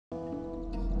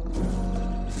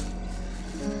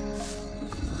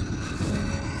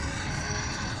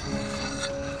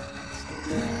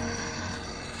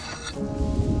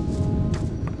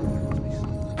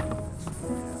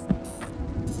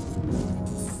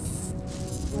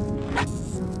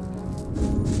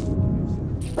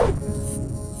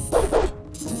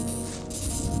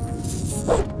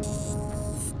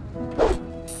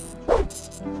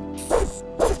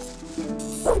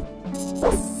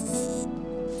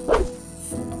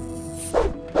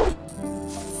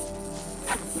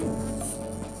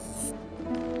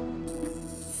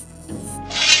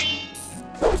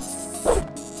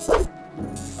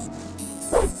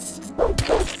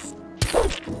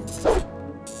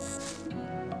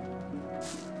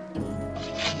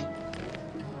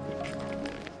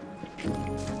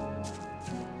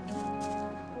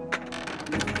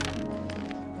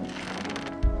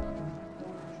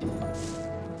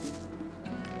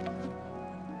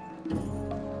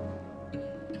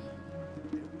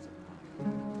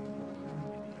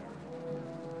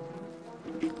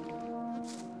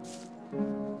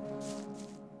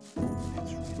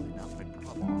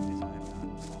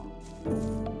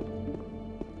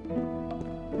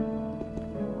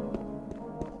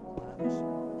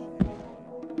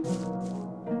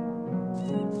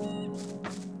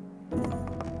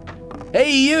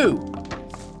Hey, you!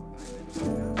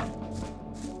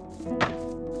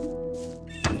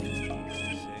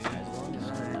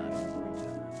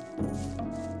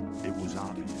 It was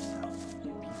obvious.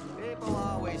 People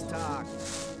always talk.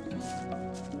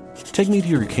 Take me to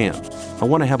your camp. I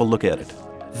want to have a look at it.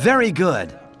 Very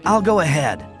good. I'll go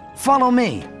ahead. Follow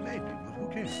me. Maybe, but who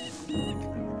cares?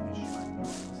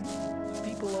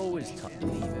 People always talk.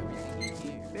 Believe everything you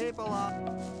hear. People are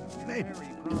Maybe.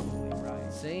 probably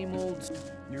right. Same old.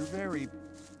 You're very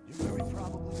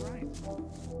probably right.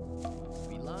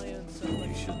 Rely on somebody.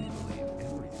 You shouldn't believe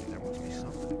everything. There must be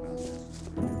something about this.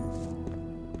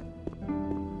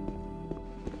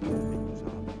 It was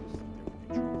obvious that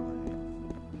there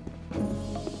would be trouble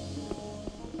ahead.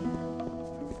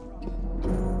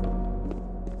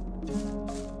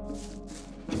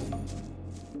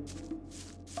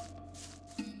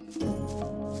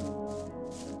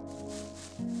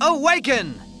 Awaken!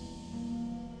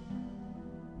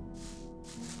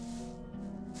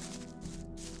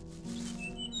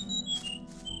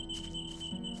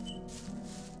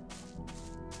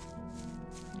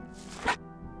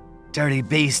 Dirty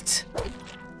beasts.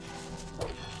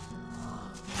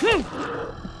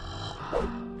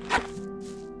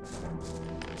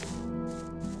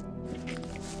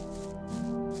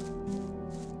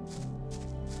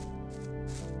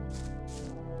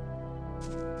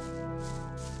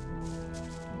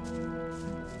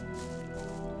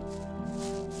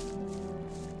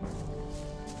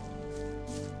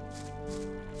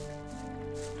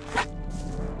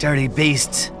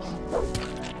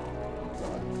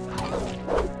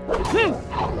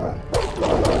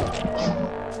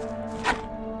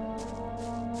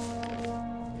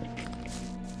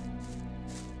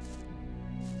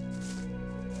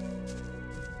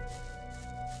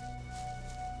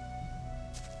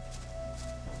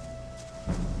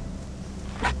 Dirty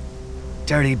beasts.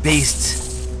 Dirty beasts.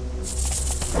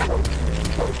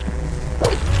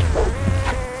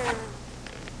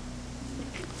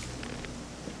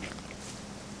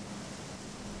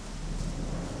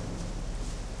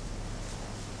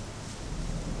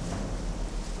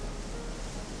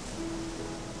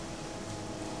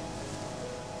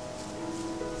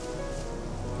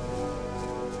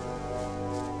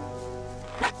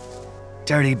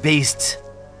 Dirty beasts.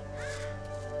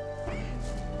 Dirty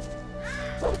beasts.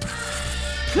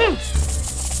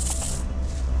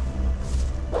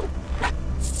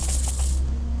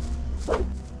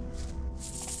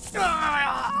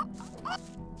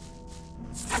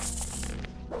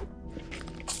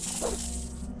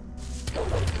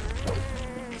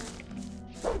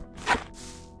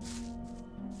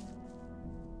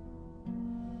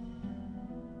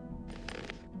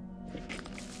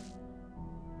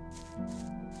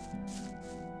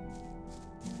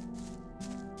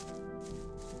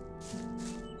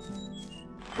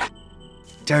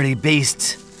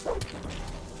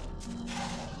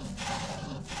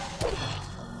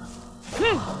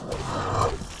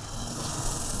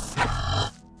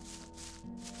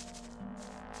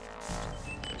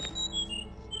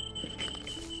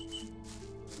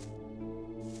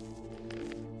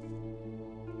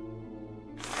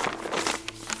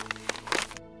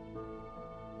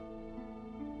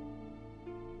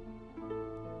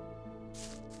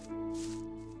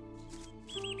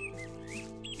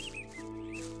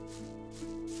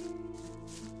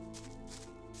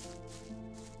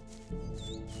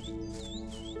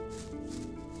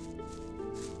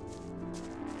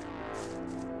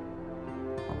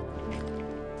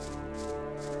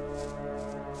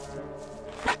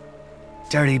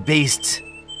 Dirty beasts.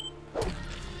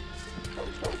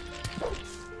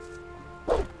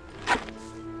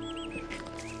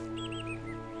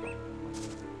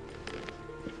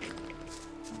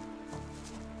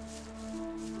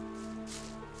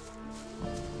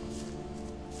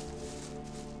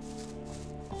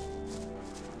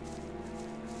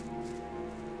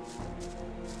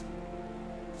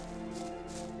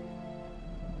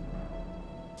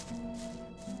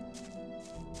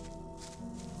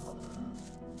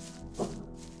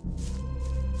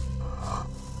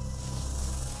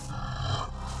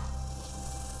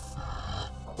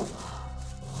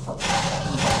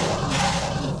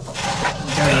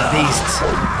 Dirty beasts.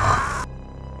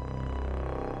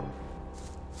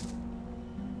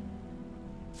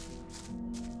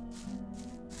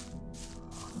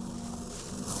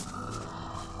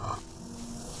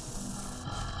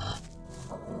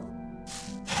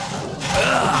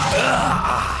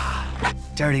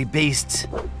 Dirty beasts.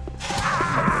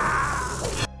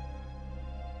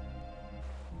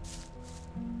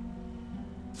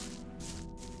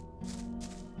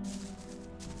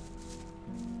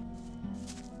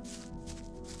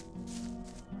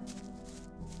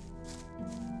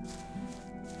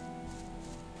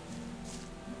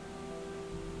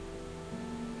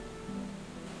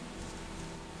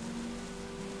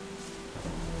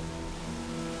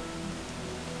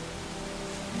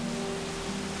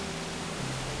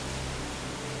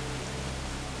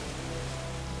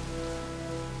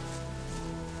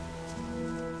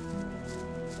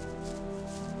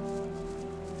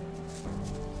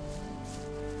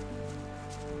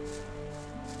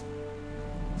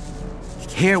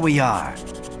 Here we are.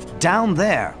 Down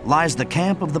there lies the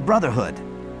camp of the Brotherhood.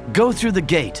 Go through the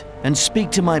gate and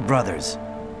speak to my brothers.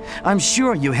 I'm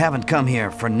sure you haven't come here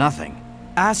for nothing.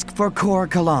 Ask for Kor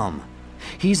Kalam.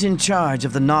 He's in charge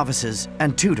of the novices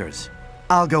and tutors.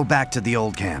 I'll go back to the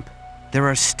old camp. There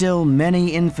are still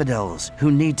many infidels who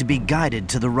need to be guided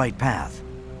to the right path.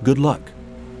 Good luck.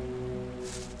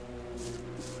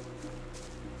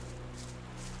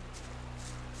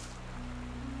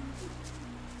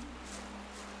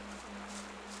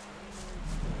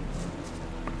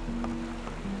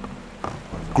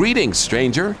 Greetings,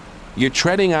 stranger. You're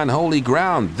treading on holy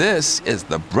ground. This is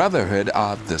the Brotherhood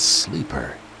of the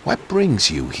Sleeper. What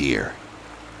brings you here?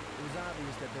 It was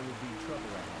obvious that there would be trouble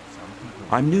ahead. Some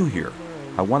people I'm new here.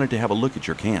 I wanted to have a look at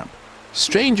your camp.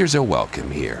 Strangers are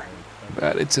welcome here,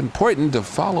 but it's important to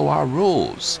follow our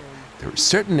rules. There are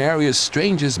certain areas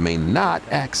strangers may not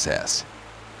access.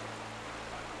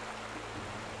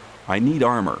 I need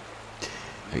armor.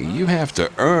 You have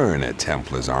to earn a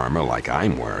Templar's armor like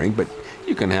I'm wearing, but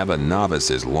you can have a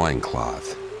novice's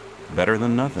loincloth. Better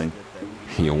than nothing.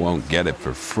 You won't get it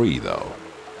for free, though.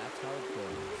 that's how it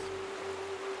goes.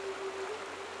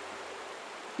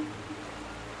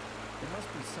 There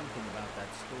must be something about that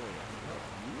story. That's not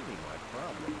really my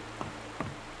problem.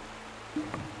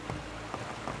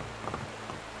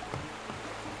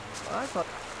 I thought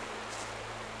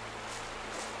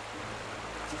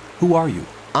Who are you?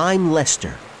 I'm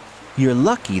Lester. You're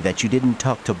lucky that you didn't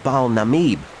talk to Baal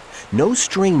Namib. No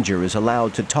stranger is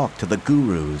allowed to talk to the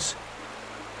gurus.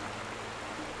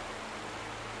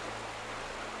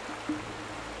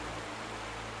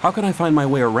 How can I find my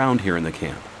way around here in the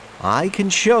camp? I can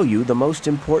show you the most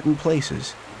important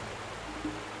places.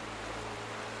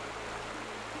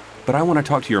 But I want to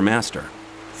talk to your master.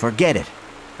 Forget it.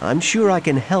 I'm sure I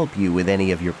can help you with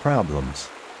any of your problems.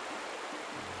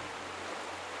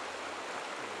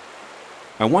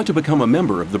 I want to become a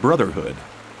member of the Brotherhood.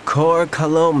 Kor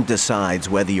Kalom decides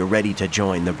whether you're ready to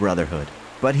join the Brotherhood,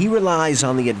 but he relies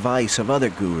on the advice of other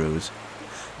gurus.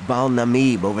 Baal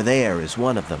Namib over there is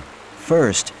one of them.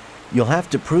 First, you'll have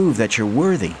to prove that you're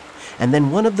worthy, and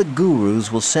then one of the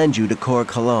gurus will send you to Kor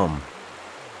Kalom.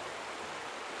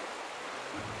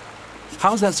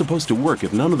 How's that supposed to work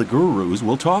if none of the gurus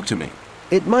will talk to me?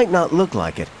 It might not look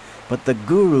like it, but the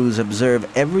gurus observe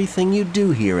everything you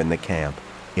do here in the camp.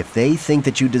 If they think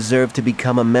that you deserve to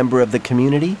become a member of the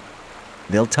community,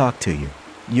 they'll talk to you.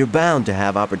 You're bound to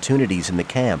have opportunities in the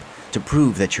camp to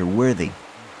prove that you're worthy.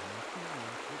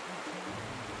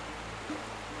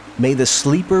 May the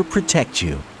Sleeper protect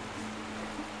you.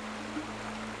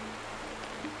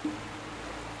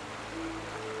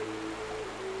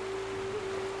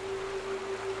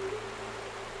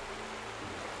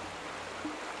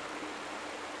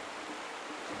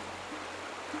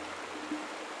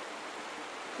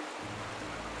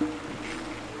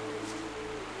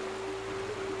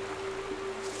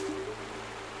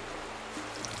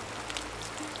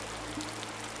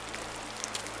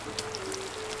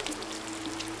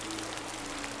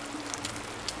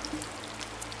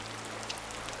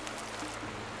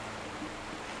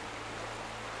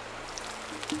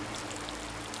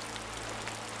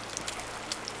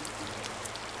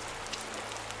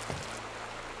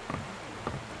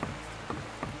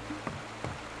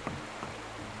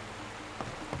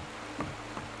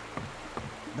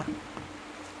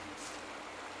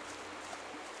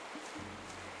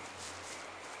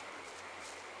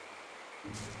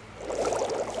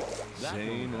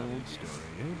 Same old story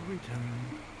every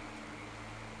time.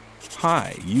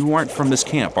 Hi, you aren't from this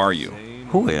camp, are you?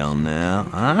 Well, now,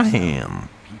 I am.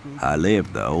 I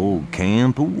left the old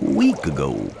camp a week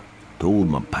ago. Told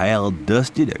my pal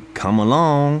Dusty to come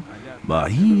along,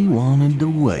 but he wanted to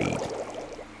wait.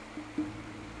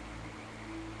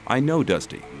 I know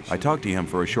Dusty. I talked to him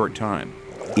for a short time.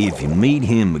 If you meet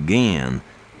him again,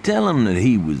 tell him that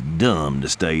he was dumb to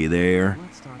stay there.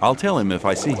 I'll tell him if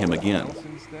I see him again.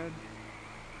 Instead,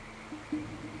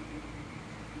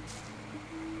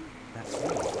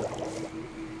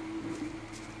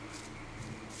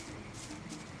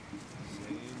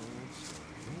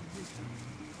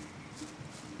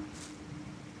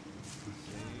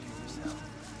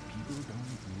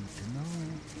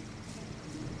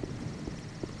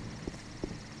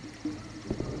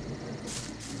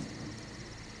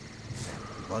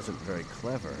 Wasn't very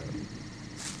clever.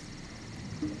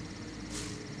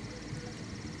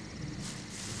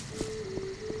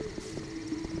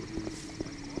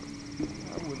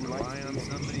 I wouldn't rely on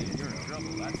somebody if you're in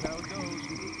trouble. That's how it goes.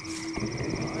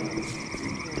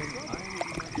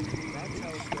 that's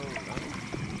how it goes.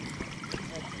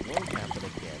 That won't happen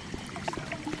again.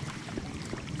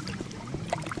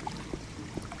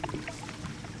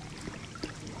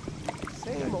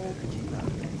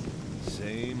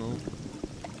 Same old.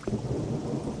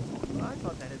 I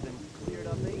thought that had been cleared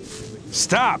up ages ago.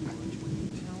 Stop!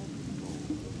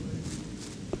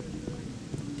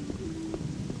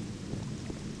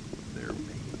 They're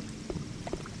made.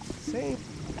 Same.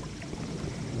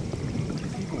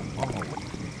 People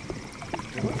always.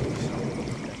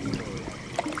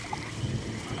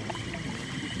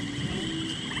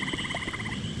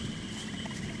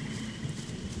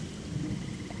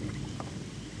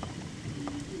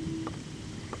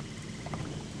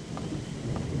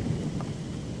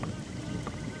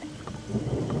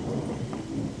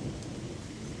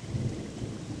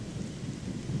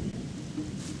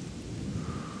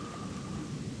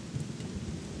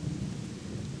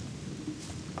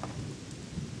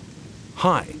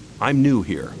 Hi, I'm new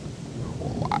here.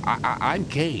 I'm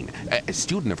Kane, a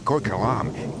student of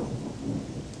Korkalam.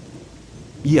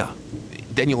 Yeah,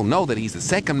 Then you'll know that he's the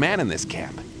second man in this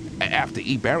camp, after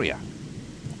Iberia.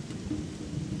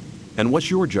 and what's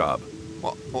your job?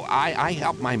 Well, I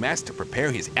help my master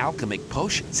prepare his alchemic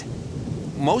potions.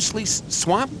 Mostly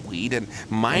swamp weed and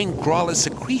mine crawler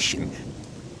secretion.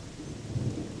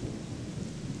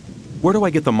 Where do I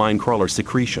get the mine crawler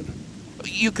secretion?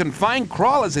 You can find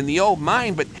crawlers in the old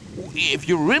mine, but if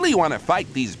you really want to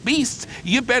fight these beasts,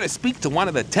 you better speak to one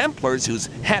of the Templars who's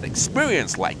had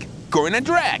experience, like Gurren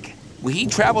Drag. He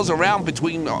travels around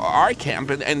between our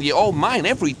camp and the old mine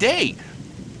every day.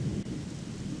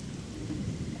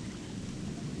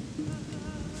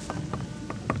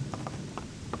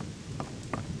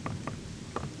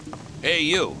 Hey,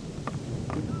 you.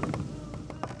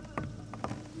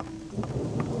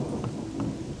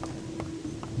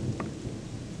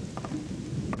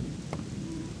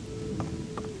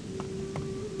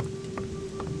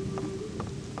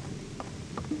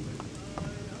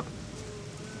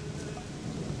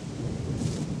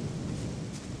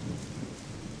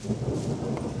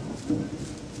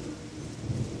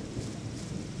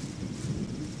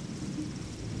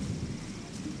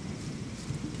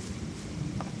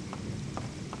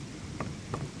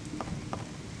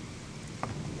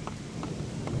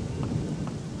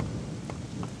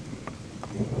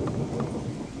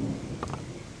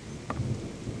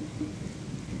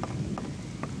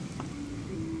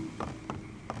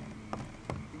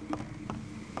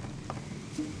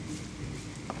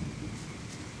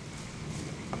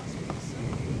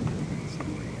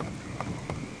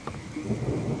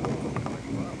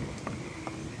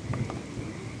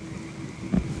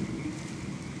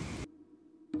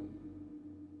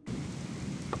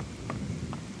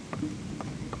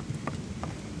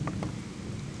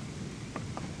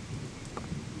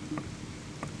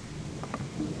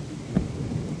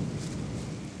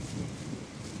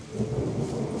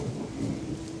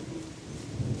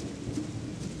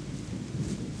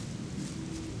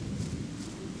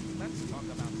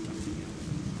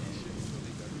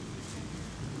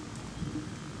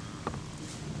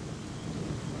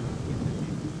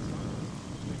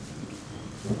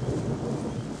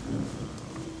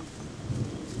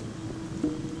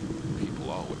 People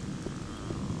always.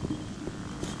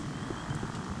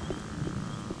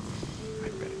 I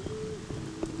bet it.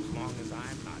 As long as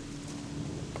I'm not.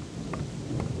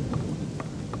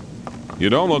 You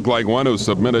don't look like one who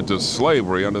submitted to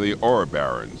slavery under the ore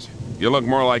barons. You look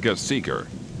more like a seeker.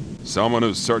 Someone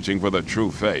who's searching for the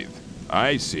true faith.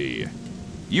 I see.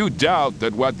 You doubt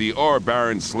that what the ore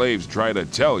baron slaves try to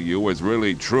tell you is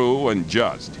really true and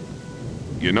just.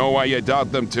 You know why you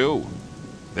doubt them too?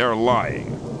 They're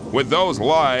lying. With those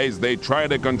lies, they try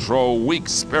to control weak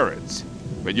spirits.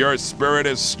 But your spirit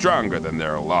is stronger than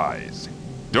their lies.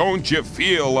 Don't you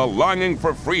feel a longing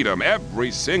for freedom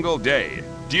every single day?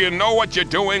 Do you know what you're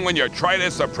doing when you try to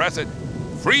suppress it?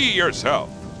 Free yourself.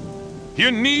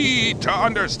 You need to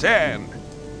understand.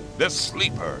 The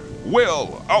sleeper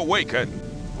will awaken.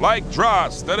 Like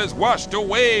dross that is washed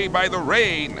away by the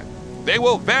rain. They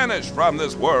will vanish from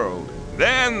this world.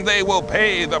 Then they will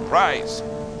pay the price.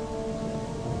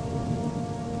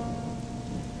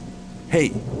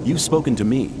 Hey, you've spoken to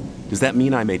me. Does that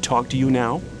mean I may talk to you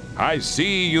now? I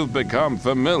see you've become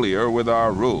familiar with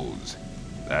our rules.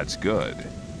 That's good.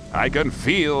 I can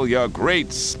feel your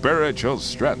great spiritual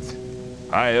strength.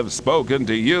 I have spoken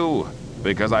to you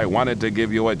because I wanted to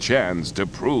give you a chance to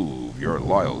prove your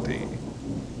loyalty.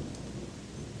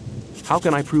 How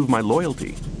can I prove my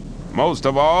loyalty? Most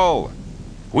of all,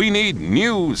 we need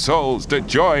new souls to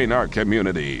join our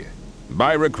community.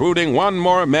 By recruiting one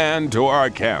more man to our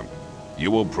camp,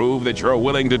 you will prove that you're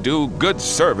willing to do good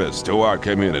service to our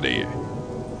community.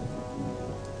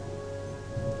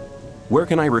 Where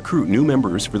can I recruit new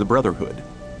members for the Brotherhood?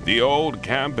 The old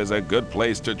camp is a good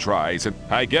place to try, so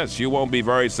I guess you won't be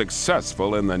very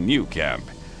successful in the new camp.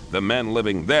 The men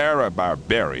living there are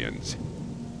barbarians.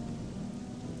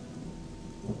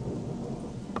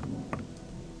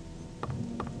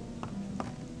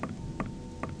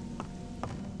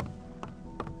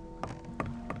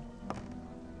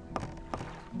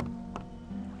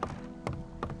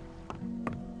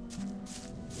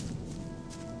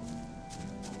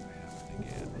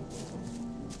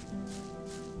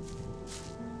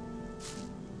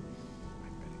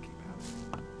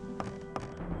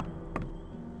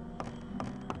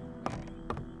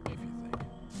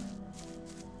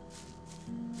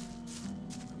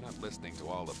 Listening to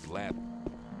all the blab.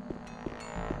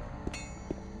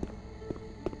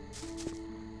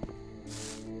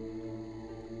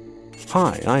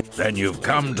 Hi, Then you've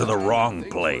come to the wrong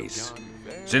place.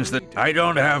 I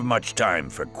don't have much time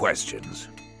for questions.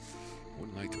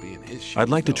 Wouldn't like to be in his shoes, I'd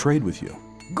like to though. trade with you.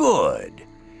 Good.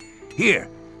 Here,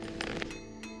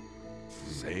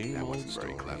 Same that wasn't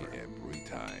very clever every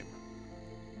time.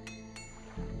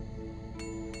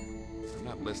 I'm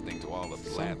not listening to all the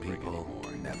blabbering anymore.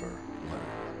 Never learn.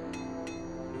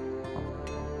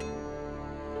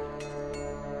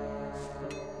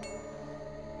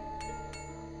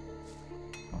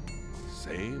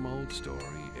 Same old story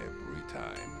every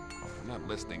time. I'm not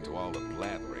listening to all the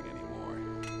blathering anymore.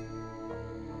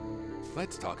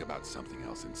 Let's talk about something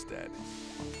else instead.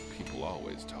 People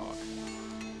always talk.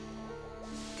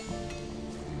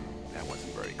 That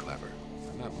wasn't very clever.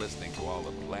 I'm not listening to all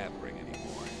the blathering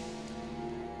anymore.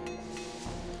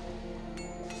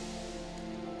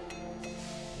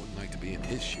 Wouldn't like to be in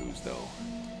his shoes, though.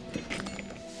 If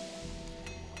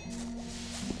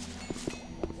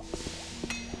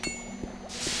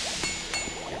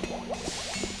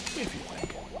you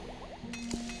think.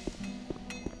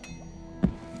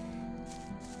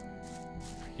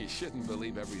 You shouldn't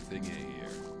believe everything you hear.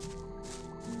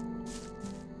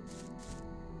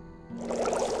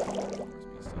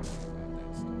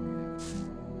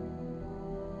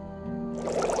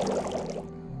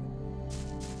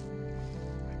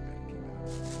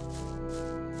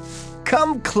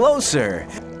 Come closer.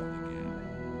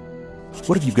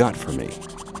 What have you got for me?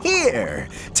 Here,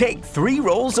 take 3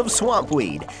 rolls of swamp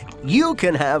weed. You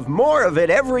can have more of it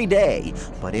every day,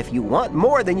 but if you want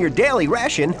more than your daily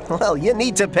ration, well, you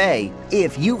need to pay.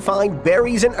 If you find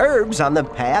berries and herbs on the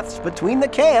paths between the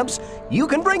camps, you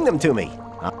can bring them to me.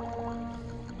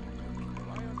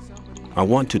 I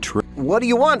want to trade. What do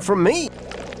you want from me?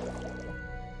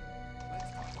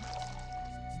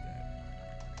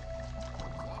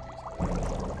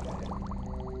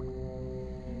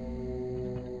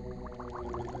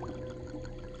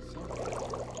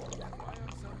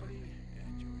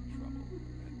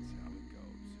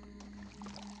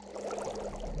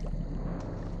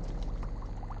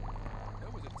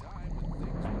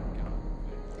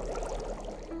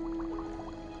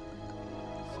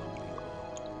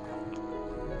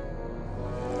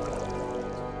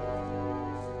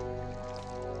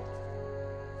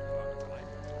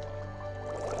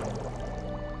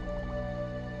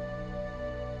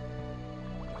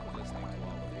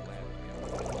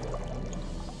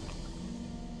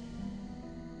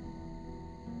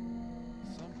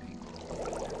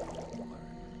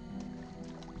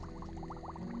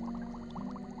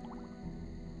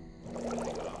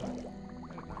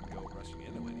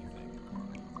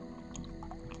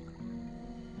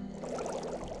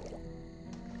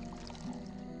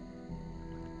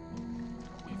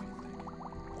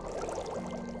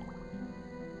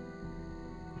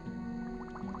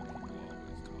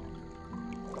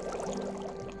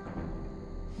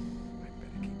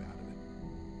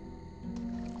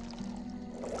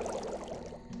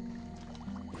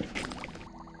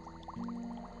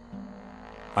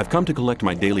 I've come to collect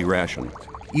my daily ration.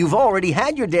 You've already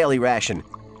had your daily ration.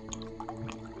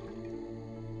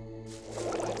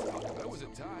 There was a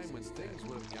time when things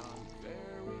would have gone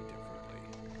very differently.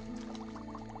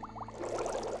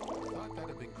 Thought that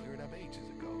had been cleared up ages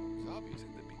ago. It's obvious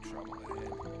that there'd be trouble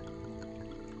ahead.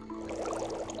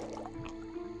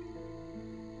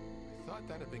 Thought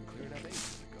that had been cleared up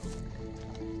ages ago.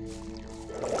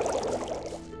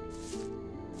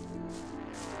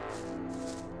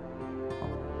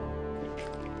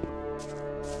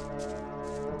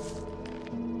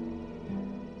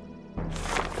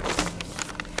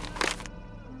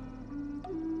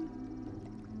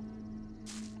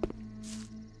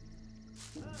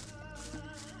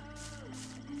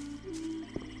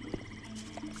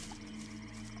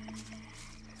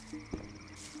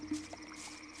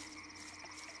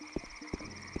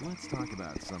 Let's talk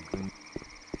about something.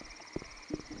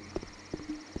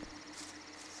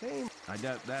 I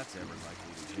doubt that's ever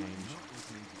likely to change. I'm not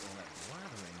listening to all that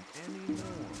blathering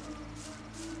anymore.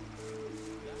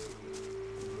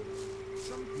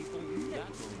 Some people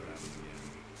never go around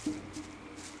again.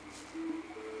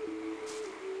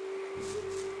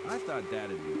 I thought that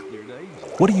had been cleared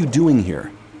ages. What are you doing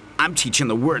here? I'm teaching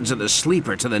the words of the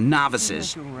sleeper to the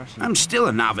novices. I'm still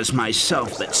a novice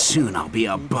myself, but soon I'll be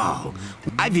a beau.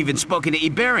 I've even spoken to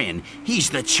Iberian. He's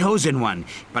the chosen one,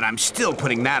 but I'm still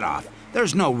putting that off.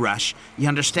 There's no rush, you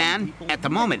understand? At the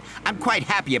moment, I'm quite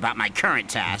happy about my current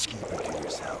task.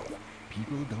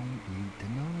 People don't need to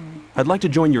know. I'd like to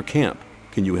join your camp.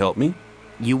 Can you help me?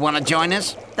 You want to join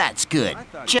us? That's good.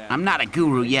 I'm not a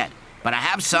guru yet, but I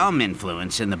have some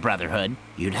influence in the Brotherhood.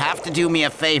 You'd have to do me a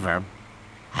favor.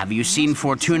 Have you seen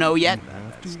Fortuno yet?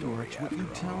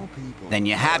 Then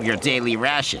you have your daily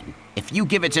ration. If you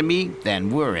give it to me, then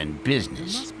we're in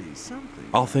business.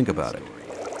 I'll think about it.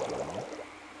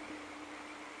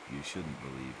 You shouldn't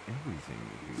believe everything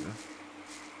you hear.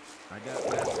 I doubt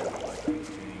that's ever likely to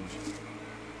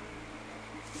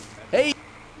change.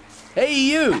 Hey,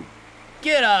 you!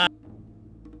 Get up! I'd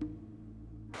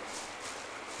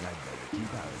better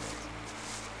keep out of it.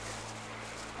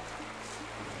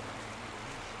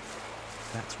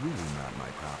 That's really not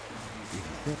my problem. If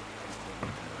you think...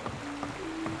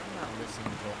 I'm not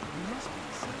listening to... You must be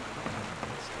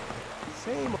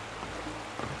Same.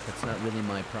 That's not really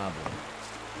my problem.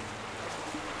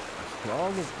 As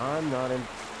long as I'm not in...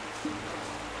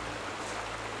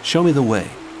 Show me the way.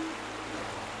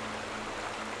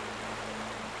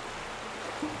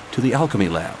 To the alchemy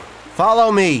lab.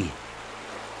 Follow me!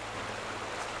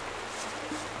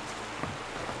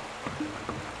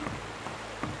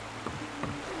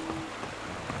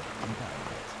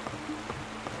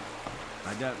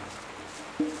 I doubt...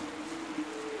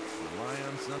 Rely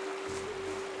on something.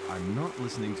 I'm not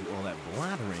listening to all that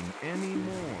blathering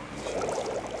anymore.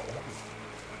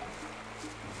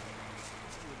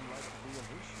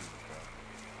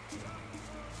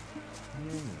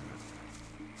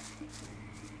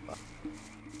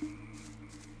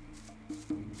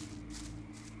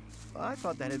 I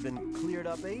thought that had been cleared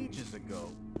up ages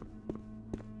ago.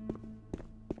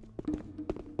 You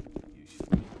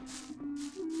should. You're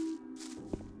very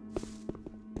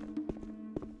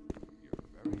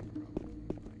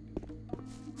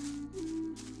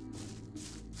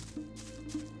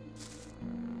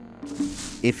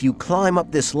If you climb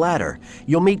up this ladder,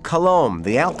 you'll meet Colombe,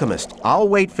 the alchemist. I'll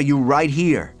wait for you right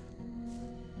here.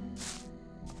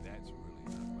 That's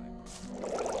really not my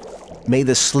problem. May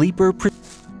the sleeper...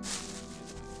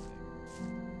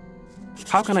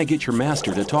 How can I get your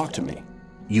master to talk to me?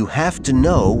 You have to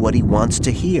know what he wants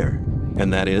to hear.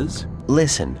 And that is?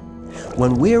 Listen,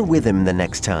 when we're with him the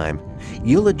next time,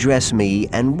 you'll address me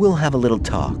and we'll have a little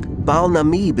talk. Bal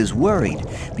Namib is worried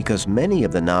because many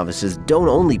of the novices don't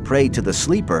only pray to the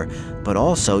sleeper, but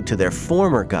also to their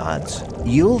former gods.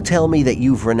 You'll tell me that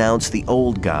you've renounced the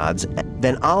old gods,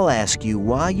 then I'll ask you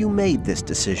why you made this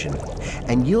decision.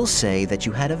 And you'll say that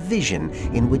you had a vision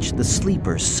in which the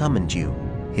sleeper summoned you.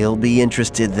 He'll be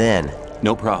interested then.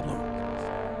 No problem.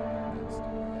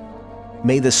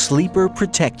 May the sleeper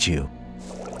protect you.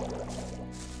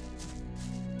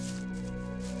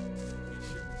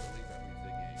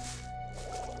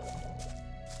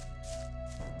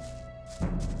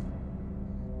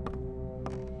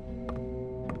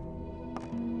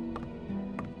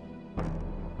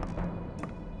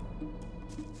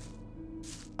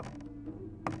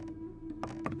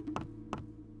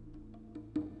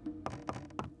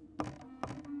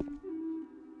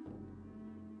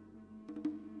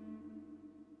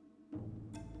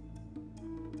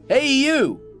 Hey,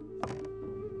 you!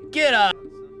 Get up!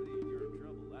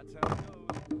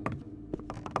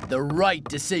 The right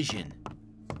decision.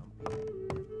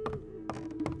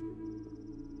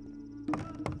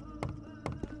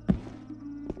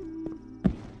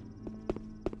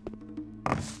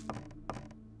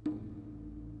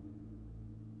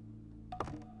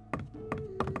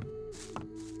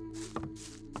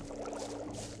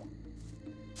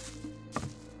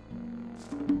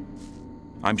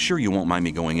 I'm sure you won't mind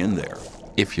me going in there.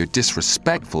 If you're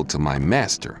disrespectful to my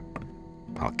master,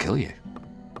 I'll kill you.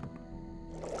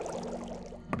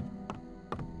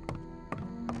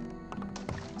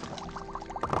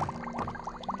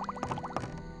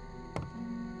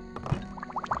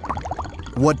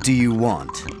 What do you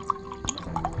want?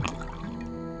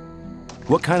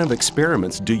 What kind of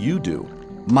experiments do you do?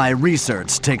 My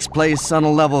research takes place on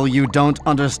a level you don't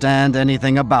understand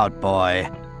anything about, boy.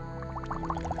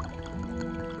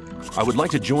 I would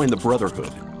like to join the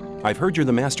Brotherhood. I've heard you're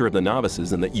the master of the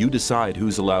novices and that you decide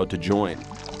who's allowed to join.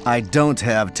 I don't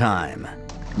have time.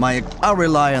 I'll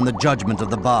rely on the judgment of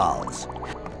the Baals.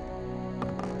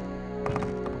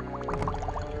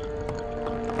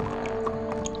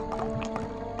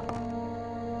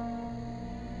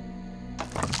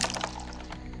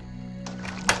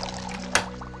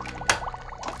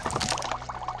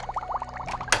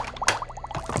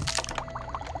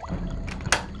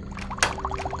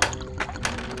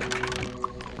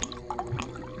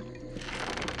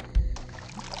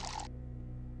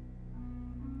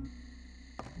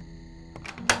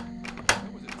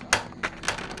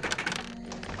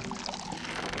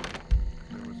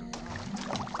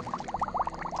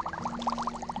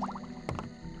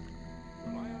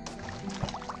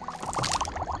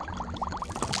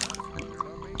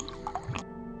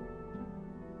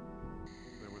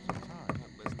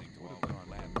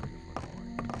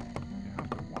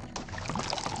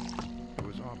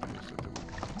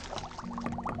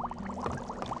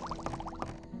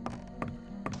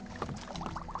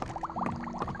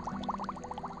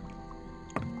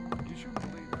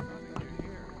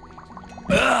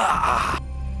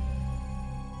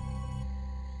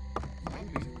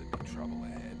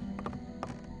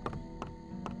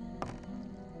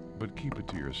 But keep it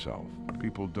to yourself.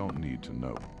 People don't need to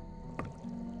know.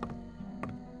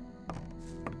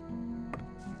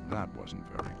 That wasn't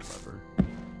very clever.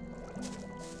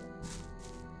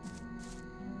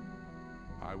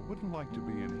 I wouldn't like to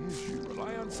be in his shoes.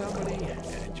 Rely on somebody,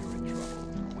 and you're in trouble.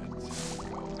 That's how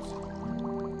it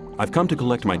goes. I've come to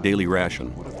collect my daily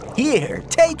ration. Here,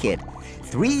 take it.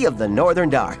 3 of the Northern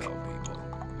Dark. There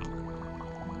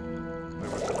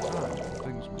was a time when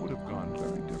things would have gone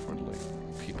very differently.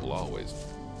 People always.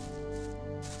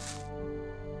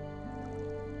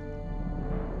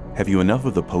 Have you enough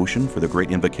of the potion for the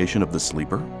great invocation of the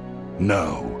sleeper?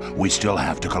 No, we still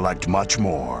have to collect much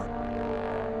more.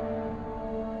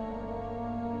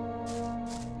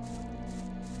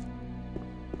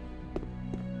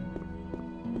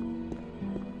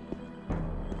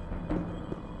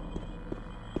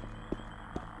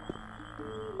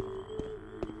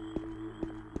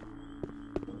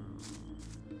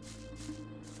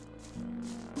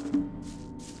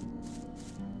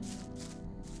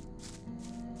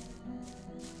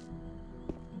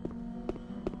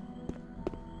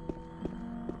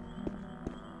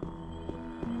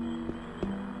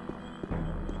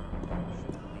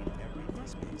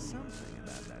 Something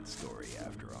about that story,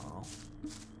 after all.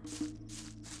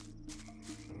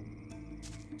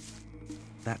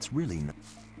 That's really not.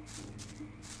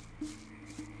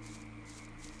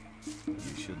 You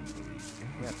shouldn't believe it.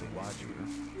 You have to watch her.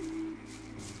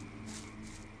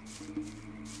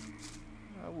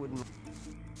 I wouldn't.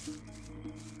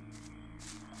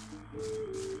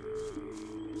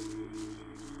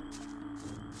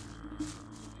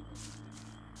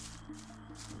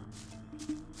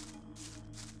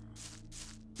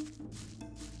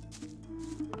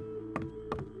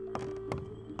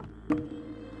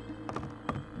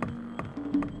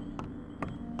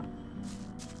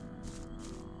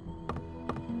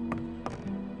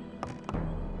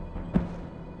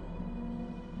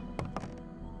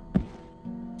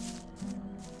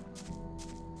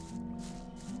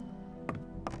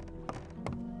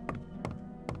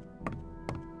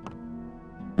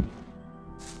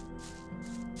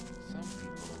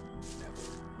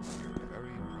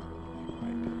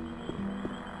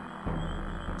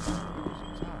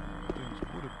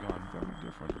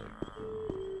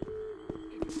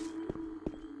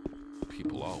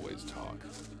 People always talk.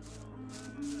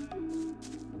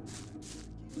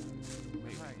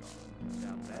 Hang on.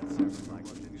 Now that sounds like a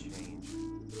new change.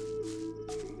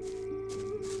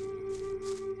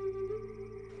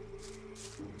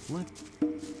 What?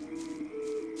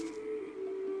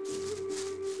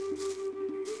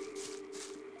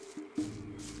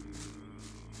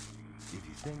 If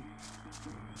you think.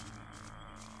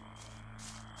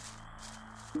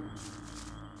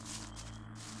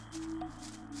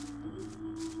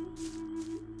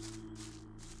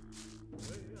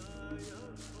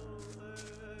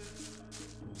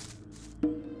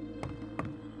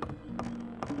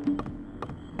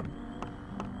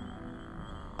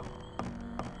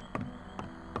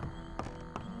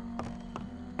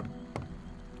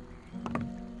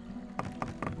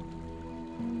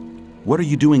 What are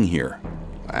you doing here?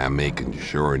 I'm making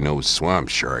sure no swamp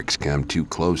sharks come too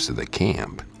close to the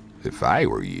camp. If I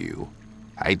were you,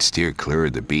 I'd steer clear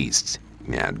of the beasts.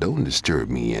 Now don't disturb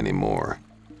me anymore.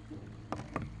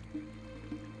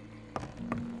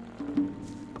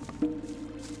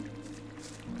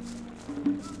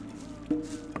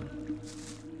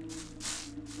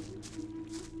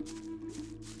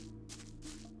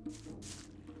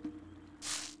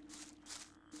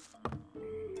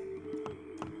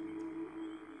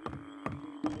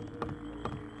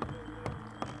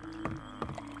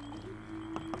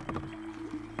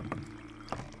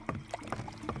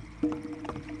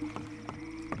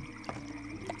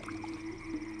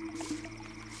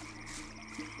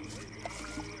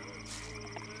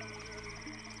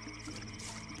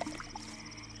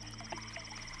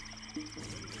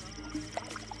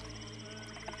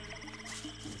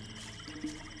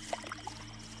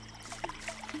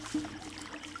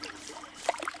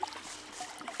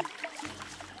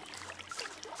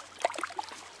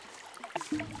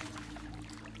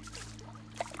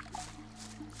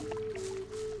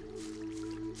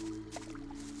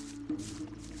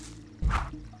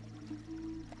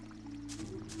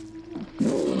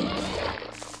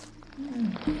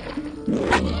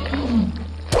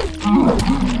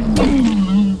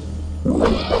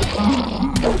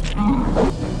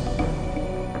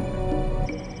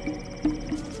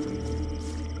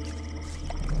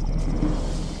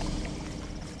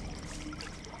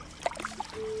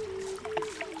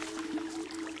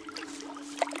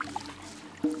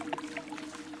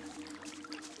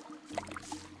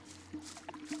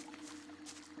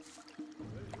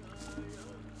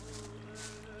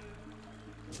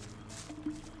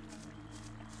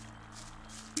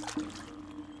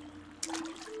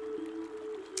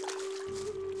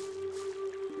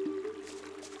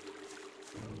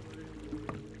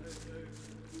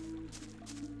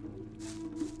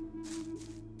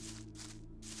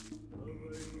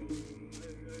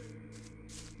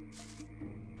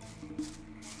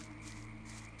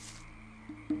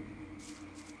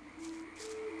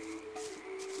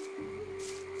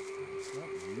 It's not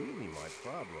really my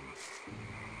problem.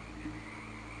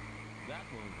 That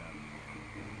won't happen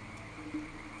again.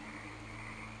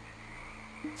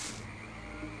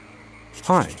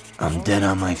 Hi. I'm dead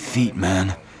on my feet,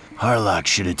 man. Harlock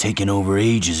should have taken over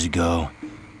ages ago.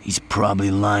 He's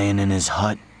probably lying in his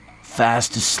hut,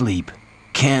 fast asleep.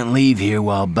 Can't leave here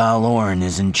while Baloran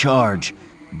is in charge,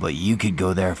 but you could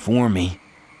go there for me.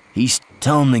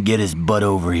 Tell him to get his butt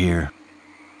over here.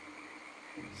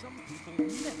 Some people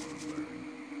never learn.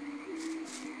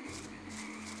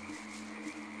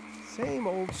 Same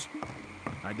old.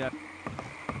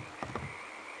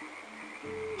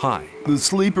 Hi. The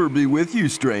sleeper be with you,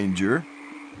 stranger.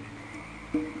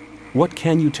 What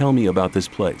can you tell me about this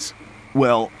place?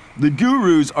 Well, the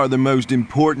gurus are the most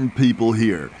important people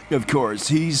here. Of course,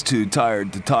 he's too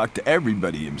tired to talk to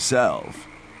everybody himself.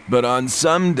 But on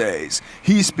some days,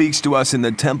 he speaks to us in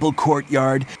the temple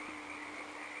courtyard.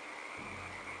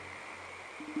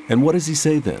 And what does he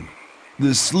say then?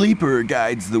 The sleeper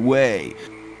guides the way.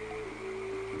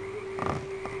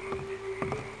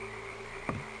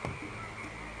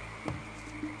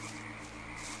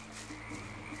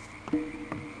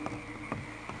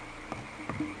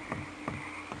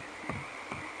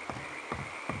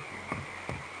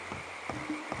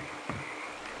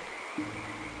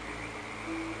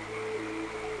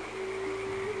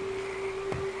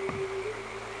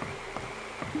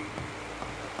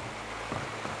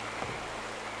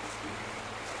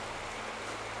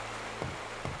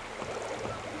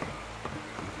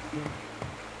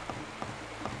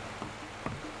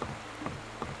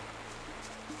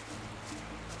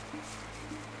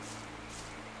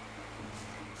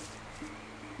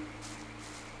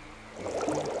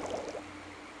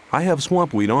 I have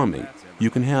swamp weed on me. You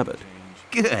can have it.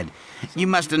 Good. You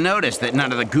must have noticed that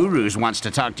none of the gurus wants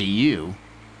to talk to you.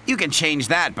 You can change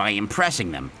that by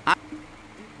impressing them.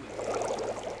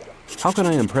 How can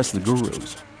I impress the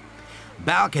gurus?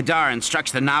 Bal-Kadar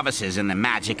instructs the novices in the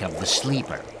magic of the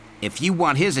sleeper. If you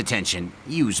want his attention,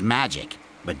 use magic.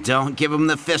 But don't give him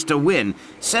the fist to win.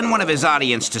 Send one of his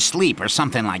audience to sleep or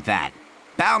something like that.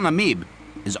 Bal-Namib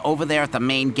is over there at the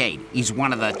main gate. He's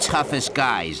one of the toughest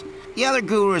guys. The other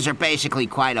gurus are basically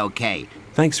quite okay.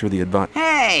 Thanks for the advice.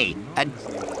 Hey!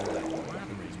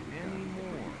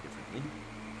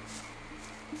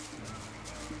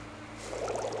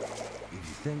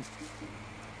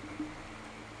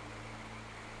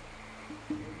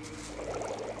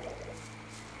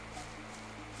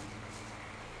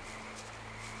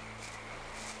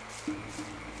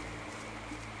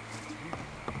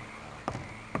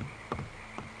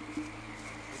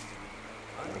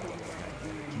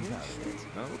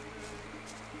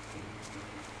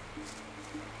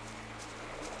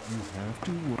 You have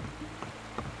to work.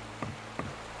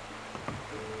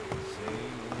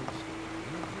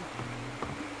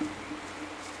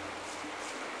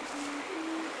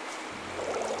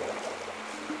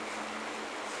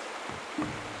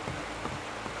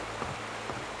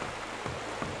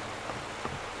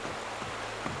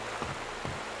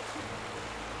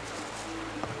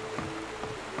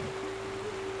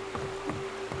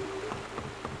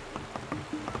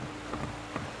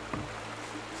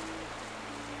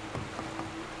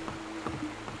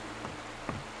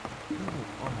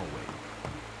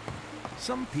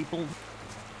 Some people...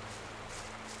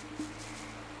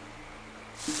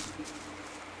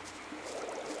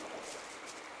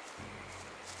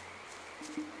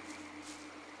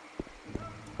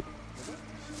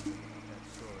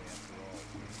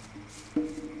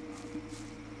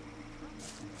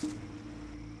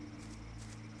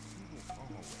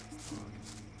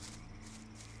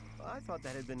 I thought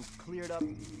that had been cleared up.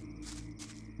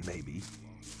 Maybe.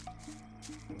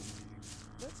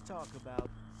 Let's talk about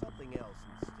something else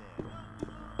instead.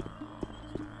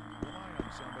 Rely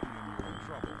on somebody and you're in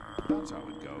trouble. That's how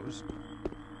it goes.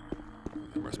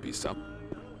 There must be some.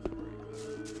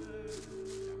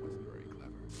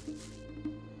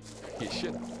 You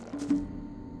should.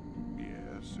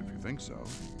 Yes, if you think so.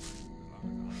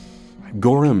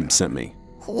 Gorham sent me.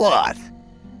 What?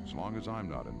 As long as I'm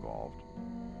not involved.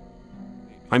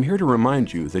 I'm here to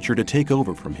remind you that you're to take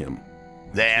over from him.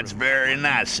 That's very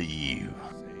nice of you.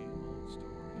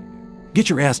 Get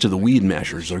your ass to the weed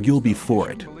mashers or you'll be for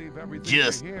it. Believe everything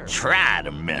Just you hear. try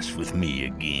to mess with me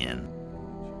again.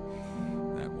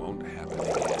 That won't happen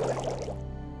again.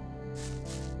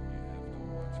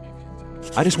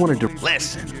 I just wanted to...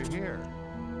 Listen, You hear.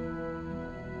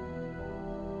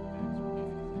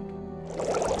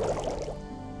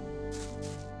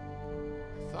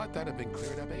 I thought that had been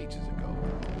cleared up ages ago.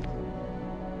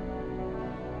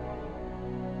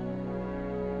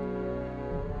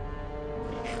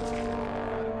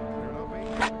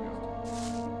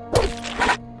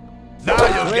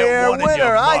 now you'll get one in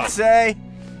your I'd mouth. say.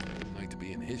 I'd like to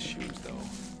be in his shoes, though.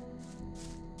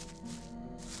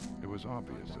 It was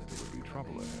obvious that there would be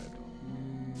trouble ahead.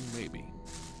 Maybe.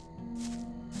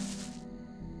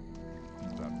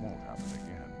 That won't happen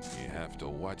again. You have to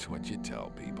watch what you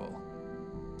tell people.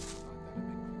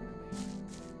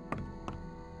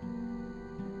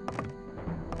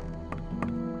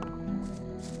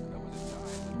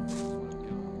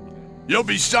 You'll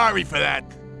be sorry for that.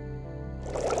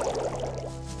 There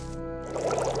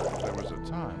was a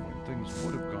time when things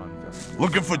would have gone very good.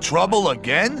 Looking for trouble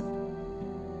again?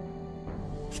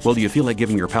 Well, do you feel like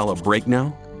giving your pal a break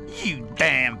now? You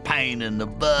damn pain in the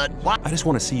butt. What? I just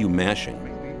want to see you mashing.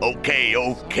 Okay,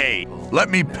 okay. Let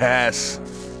me pass.